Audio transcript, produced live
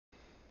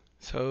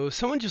So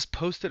someone just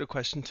posted a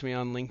question to me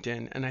on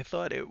LinkedIn, and I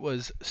thought it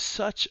was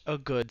such a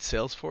good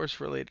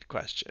Salesforce related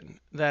question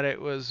that it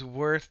was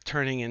worth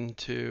turning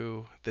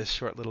into this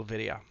short little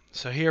video.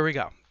 So here we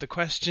go. The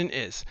question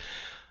is,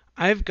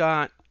 I've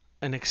got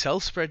an Excel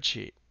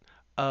spreadsheet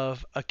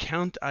of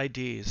account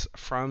IDs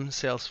from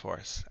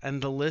Salesforce,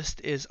 and the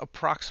list is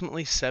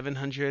approximately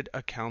 700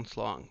 accounts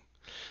long.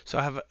 So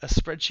I have a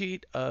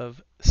spreadsheet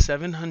of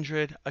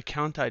 700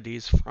 account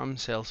IDs from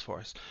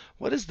Salesforce.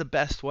 What is the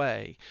best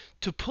way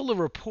to pull a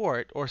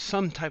report or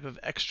some type of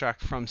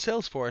extract from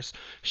Salesforce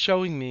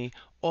showing me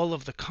all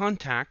of the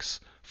contacts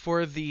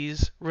for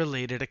these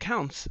related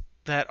accounts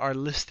that are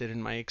listed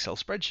in my Excel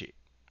spreadsheet?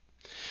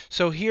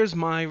 So here's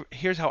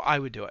how I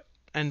would do it.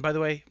 And by the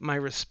way, my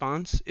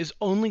response is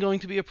only going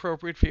to be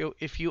appropriate for you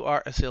if you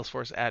are a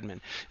Salesforce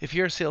admin. If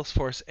you're a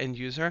Salesforce end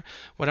user,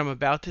 what I'm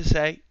about to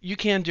say, you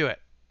can't do it.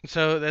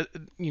 So that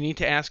you need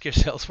to ask your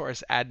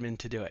Salesforce admin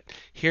to do it.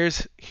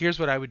 Here's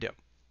what I would do.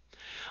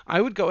 I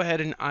would go ahead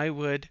and I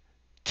would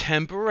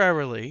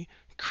temporarily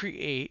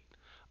create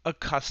a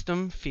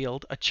custom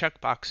field, a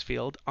checkbox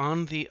field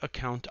on the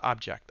account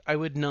object. I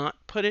would not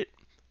put it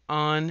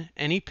on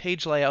any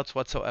page layouts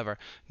whatsoever.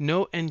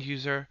 No end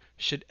user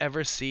should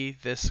ever see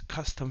this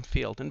custom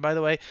field. And by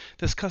the way,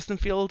 this custom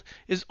field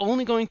is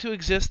only going to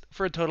exist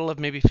for a total of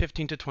maybe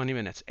 15 to 20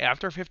 minutes.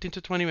 After 15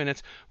 to 20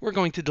 minutes, we're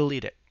going to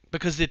delete it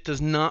because it does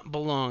not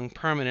belong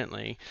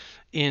permanently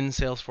in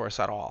Salesforce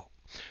at all.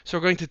 So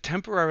we're going to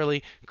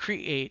temporarily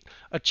create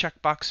a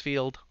checkbox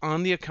field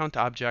on the account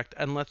object,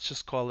 and let's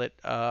just call it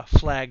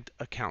flagged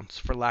accounts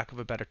for lack of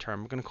a better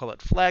term. We're going to call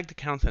it flagged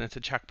accounts, and it's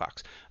a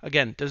checkbox.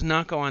 Again, does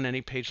not go on any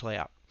page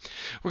layout.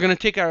 We're going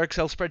to take our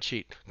Excel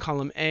spreadsheet.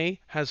 Column A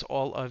has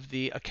all of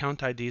the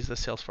account IDs, the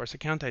Salesforce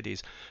account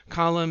IDs.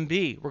 Column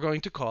B, we're going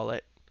to call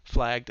it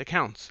flagged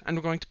accounts, and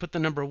we're going to put the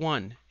number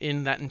 1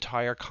 in that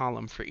entire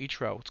column for each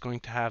row. It's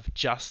going to have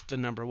just the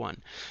number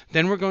 1.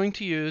 Then we're going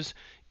to use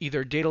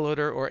either data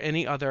loader or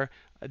any other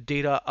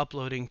data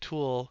uploading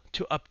tool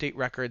to update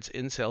records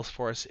in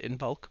Salesforce in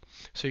bulk.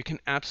 So you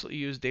can absolutely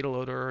use data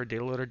loader or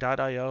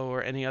dataloader.io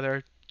or any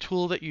other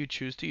tool that you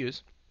choose to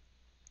use.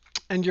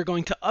 And you're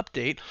going to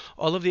update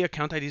all of the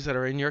account IDs that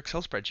are in your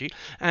Excel spreadsheet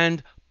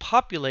and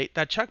populate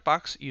that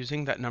checkbox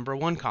using that number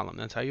 1 column.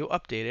 That's how you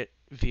update it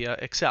via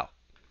Excel.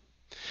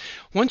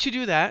 Once you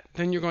do that,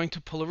 then you're going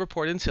to pull a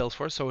report in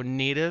Salesforce, so a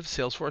native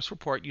Salesforce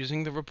report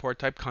using the report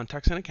type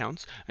contacts and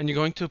accounts, and you're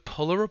going to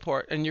pull a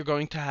report and you're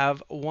going to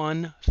have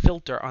one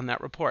filter on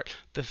that report.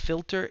 The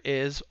filter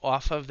is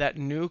off of that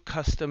new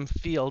custom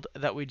field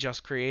that we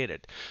just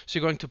created. So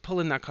you're going to pull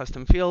in that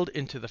custom field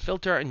into the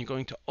filter, and you're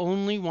going to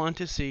only want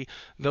to see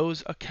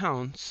those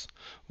accounts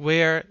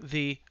where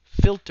the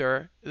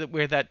filter,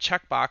 where that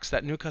checkbox,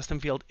 that new custom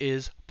field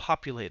is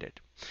populated.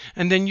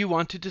 And then you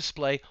want to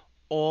display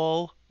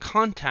all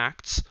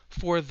contacts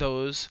for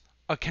those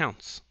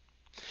accounts.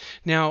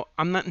 Now,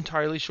 I'm not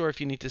entirely sure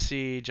if you need to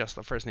see just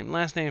the first name,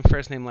 last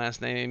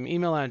name,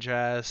 email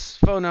address,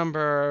 phone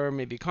number,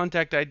 maybe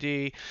contact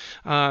ID.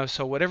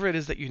 So whatever it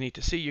is that you need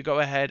to see, you go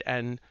ahead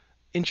and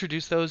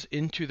introduce those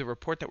into the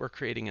report that we're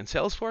creating in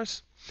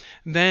Salesforce.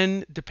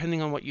 Then,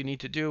 depending on what you need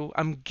to do,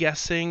 I'm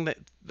guessing that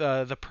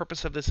the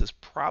purpose of this is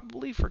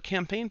probably for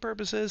campaign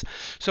purposes.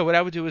 So what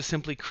I would do is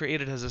simply create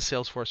it as a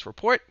Salesforce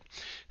report,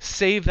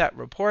 save that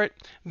report.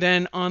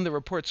 Then on the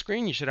report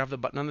screen, you should have the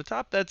button on the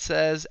top that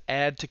says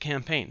Add to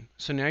Campaign.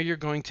 So now you're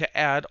going to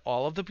add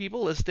all of the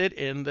people listed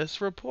in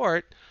this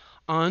report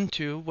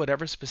onto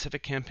whatever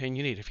specific campaign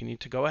you need. If you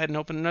need to go ahead and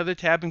open another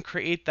tab and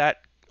create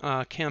that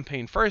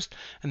campaign first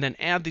and then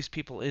add these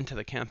people into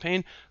the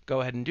campaign, go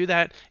ahead and do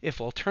that.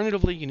 If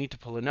alternatively you need to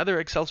pull another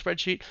Excel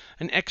spreadsheet,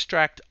 an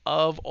extract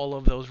of all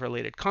of those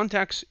related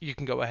contacts, you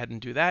can go ahead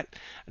and do that.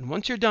 And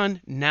once you're done,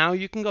 now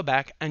you can go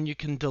back and you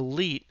can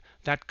delete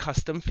that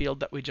custom field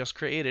that we just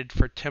created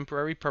for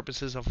temporary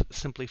purposes of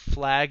simply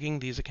flagging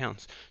these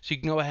accounts. So you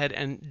can go ahead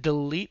and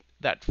delete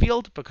that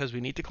field because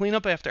we need to clean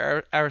up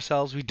after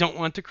ourselves. We don't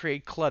want to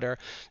create clutter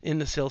in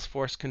the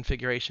Salesforce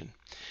configuration.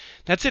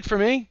 That's it for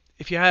me.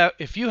 If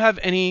you have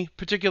any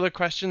particular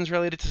questions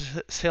related to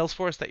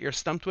Salesforce that you're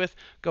stumped with,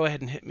 go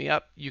ahead and hit me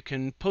up. You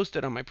can post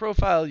it on my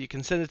profile. You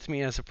can send it to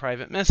me as a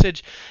private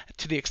message.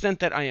 To the extent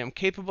that I am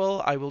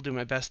capable, I will do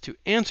my best to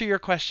answer your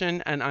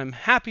question, and I'm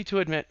happy to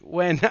admit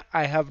when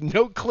I have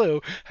no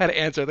clue how to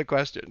answer the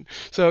question.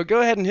 So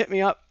go ahead and hit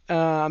me up.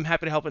 I'm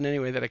happy to help in any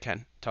way that I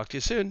can. Talk to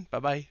you soon.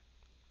 Bye-bye.